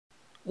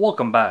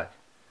Welcome back,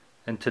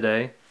 and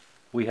today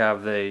we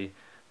have the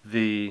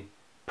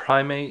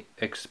Primate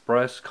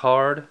Express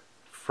card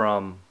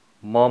from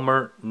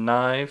Mummert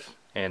Knives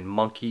and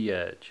Monkey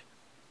Edge.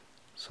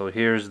 So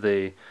here's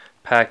the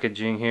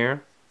packaging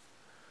here,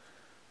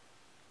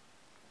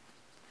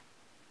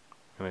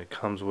 and it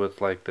comes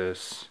with like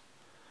this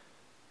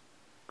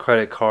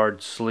credit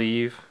card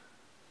sleeve,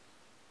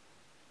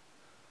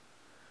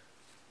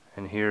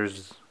 and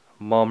here's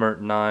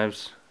Mummert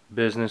Knives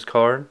business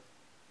card.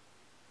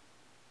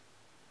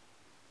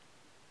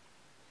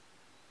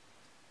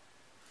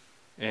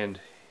 And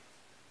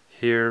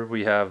here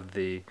we have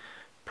the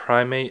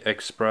Primate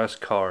Express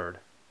card.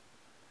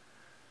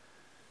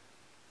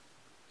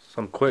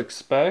 Some quick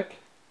spec.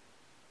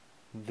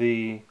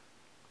 The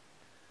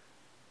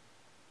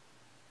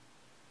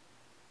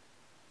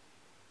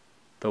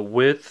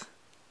width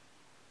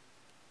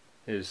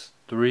is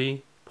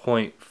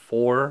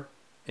 3.4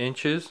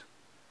 inches,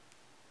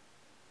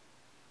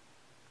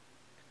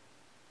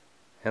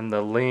 and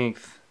the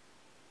length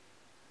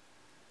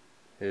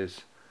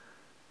is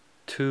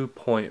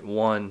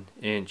 2.1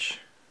 inch.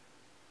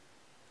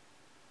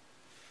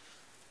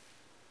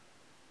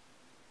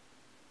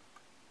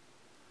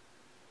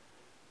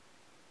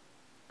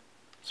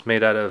 It's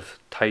made out of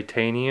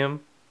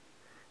titanium,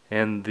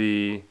 and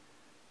the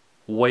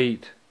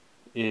weight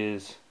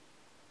is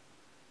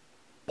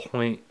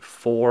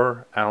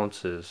 0.4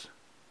 ounces.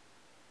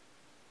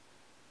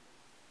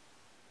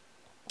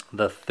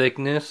 The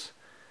thickness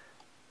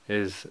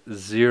is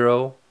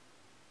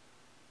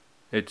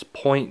it's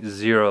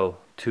 0.026.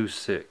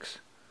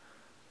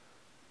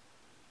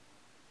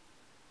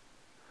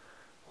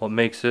 What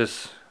makes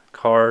this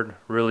card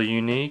really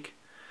unique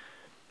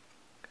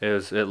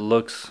is it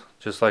looks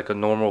just like a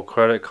normal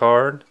credit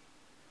card,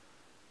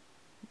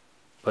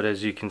 but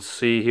as you can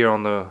see here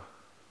on the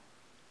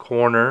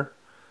corner,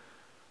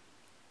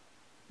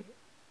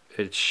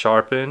 it's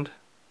sharpened.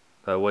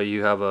 That way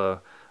you have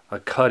a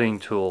cutting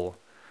tool,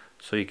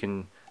 so you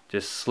can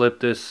just slip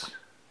this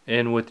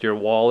in with your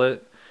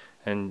wallet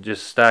and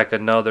just stack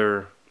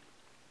another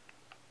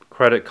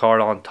credit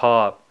card on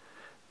top.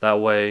 That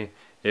way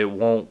it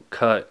won't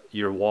cut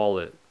your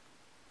wallet.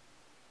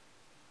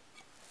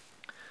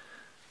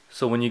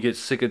 So when you get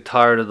sick and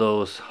tired of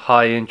those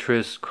high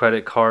interest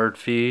credit card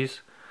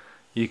fees,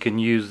 you can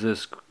use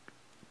this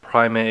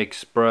Primate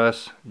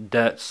Express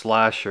debt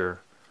slasher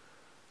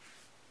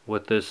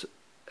with this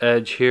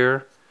edge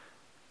here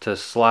to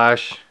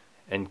slash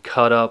and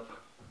cut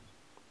up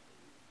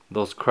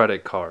those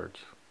credit cards.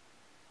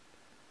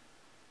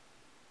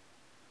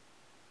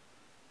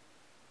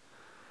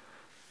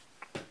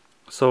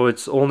 So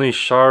it's only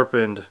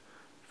sharpened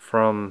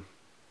from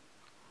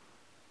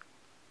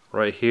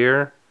right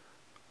here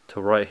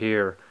to right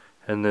here,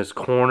 and this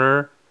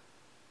corner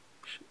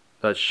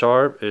that's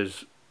sharp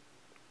is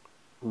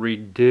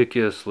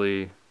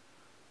ridiculously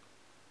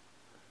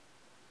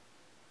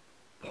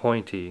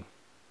pointy,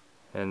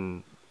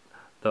 and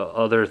the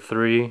other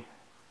three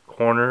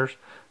corners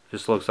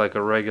just looks like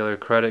a regular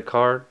credit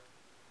card.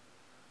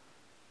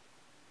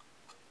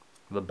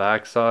 The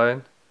back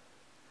side,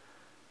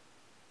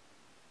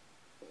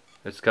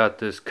 it's got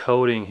this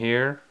coating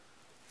here,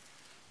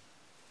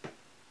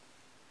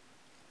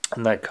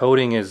 and that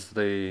coating is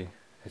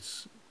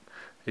it's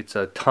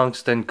a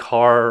tungsten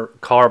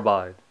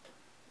carbide.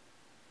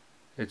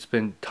 It's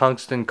been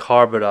tungsten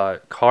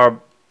carbidized.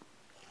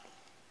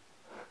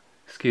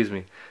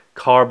 Tungsten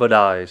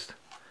carbidized.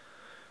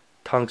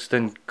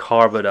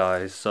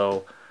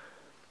 So,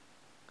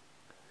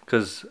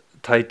 because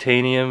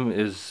titanium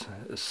is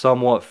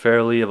somewhat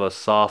fairly of a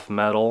soft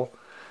metal,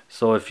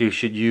 so if you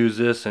should use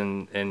this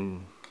and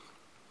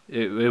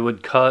it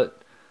would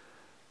cut,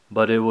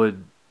 but it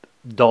would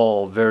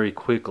dull very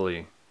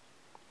quickly.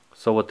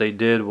 So what they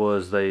did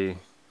was they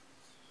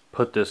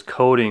put this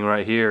coating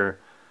right here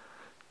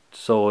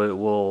so it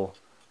will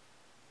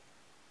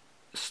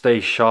stay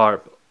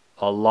sharp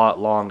a lot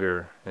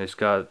longer. It's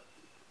got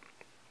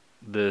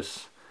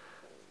this,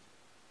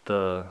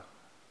 the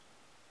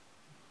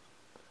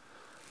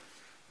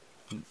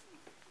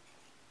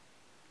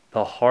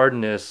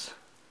hardness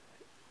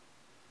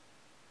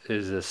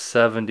is a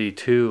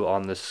 72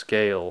 on the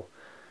scale.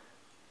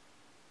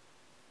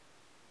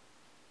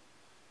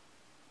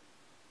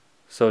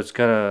 So it's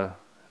gonna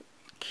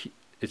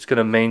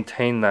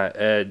maintain that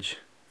edge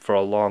for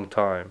a long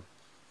time.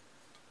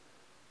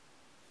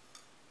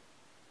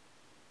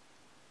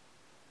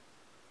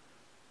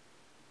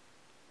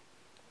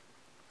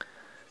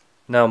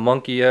 Now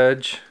Monkey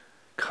Edge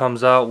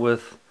comes out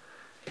with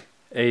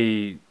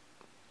a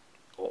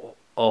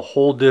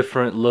whole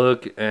different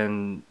look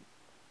and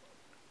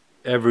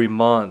every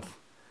month.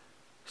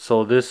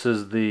 So this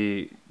is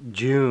the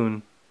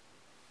June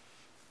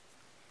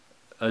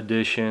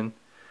edition,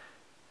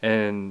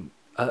 and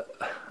I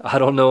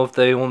don't know if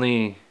they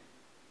only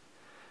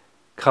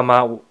come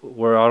out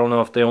where I don't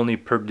know if they only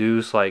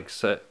produce like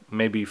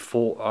maybe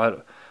full.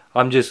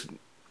 I'm just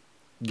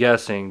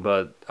guessing,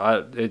 but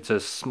it's a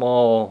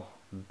small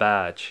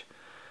batch,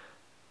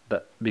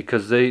 that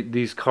because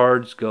these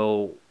cards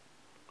go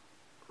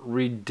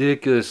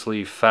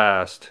ridiculously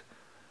fast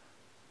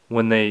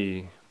when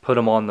they put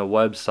them on the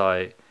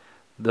website.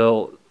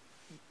 They'll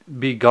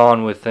be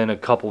gone within a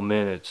couple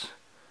minutes.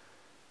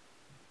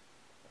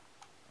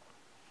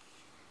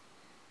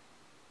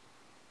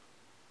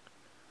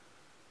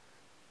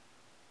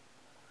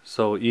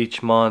 So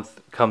each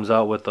month comes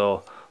out with a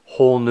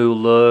whole new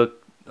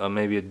look,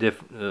 maybe a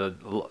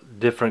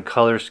different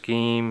color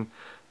scheme,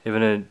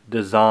 even a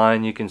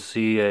design. You can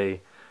see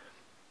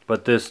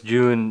but this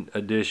June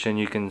edition,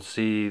 you can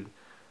see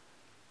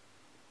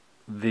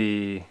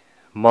the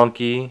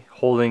monkey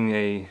holding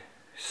a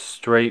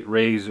straight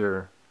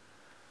razor.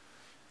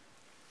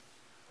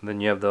 And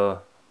then you have the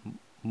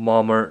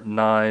Mummert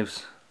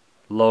knives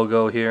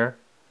logo here.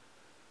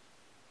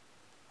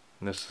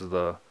 And this is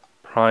the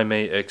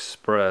Primate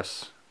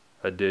Express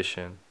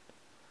edition.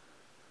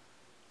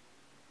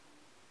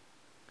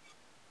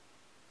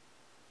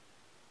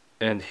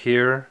 And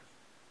here,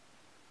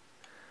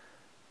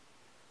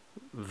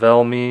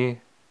 Velmi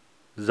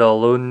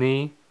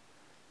Zaluni,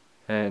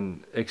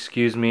 and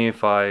excuse me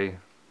if I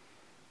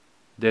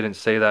didn't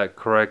say that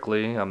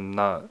correctly. I'm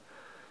not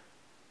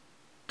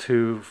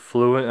too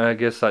fluent. I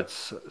guess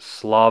that's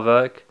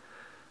Slovak,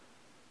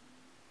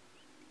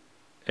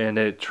 and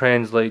it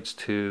translates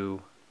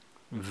to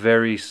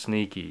very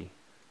sneaky.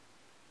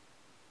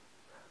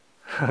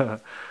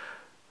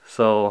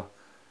 So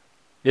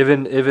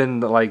even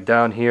like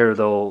down here,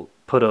 they'll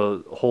put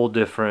a whole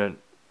different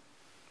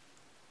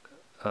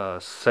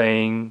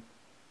saying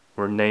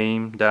or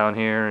name down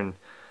here, and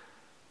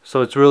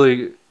so it's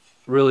really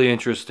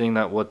interesting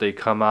that what they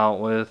come out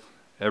with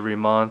every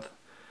month.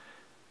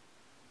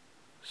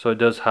 So it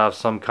does have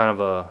some kind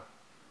of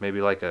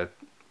maybe like a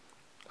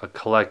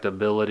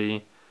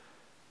collectability,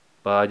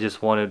 but I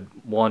just wanted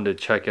to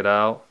check it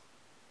out.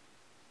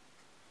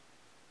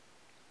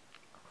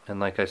 And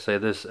like I say,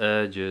 this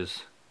edge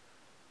is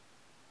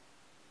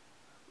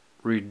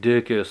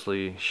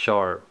ridiculously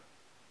sharp.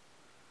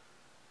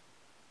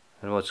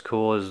 And what's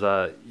cool is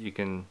that you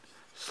can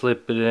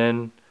slip it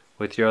in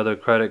with your other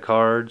credit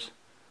cards,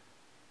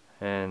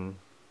 and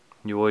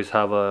you always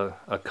have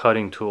a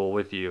cutting tool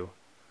with you.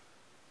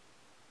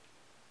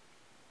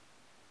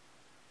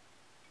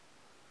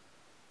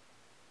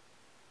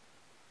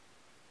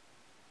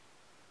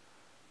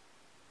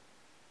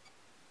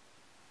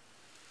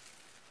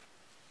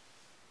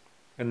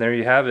 And there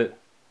you have it,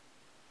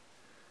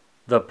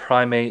 the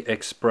Primate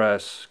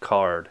Express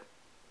card.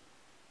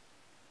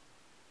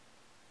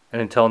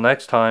 And until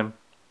next time,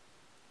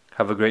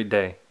 have a great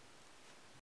day.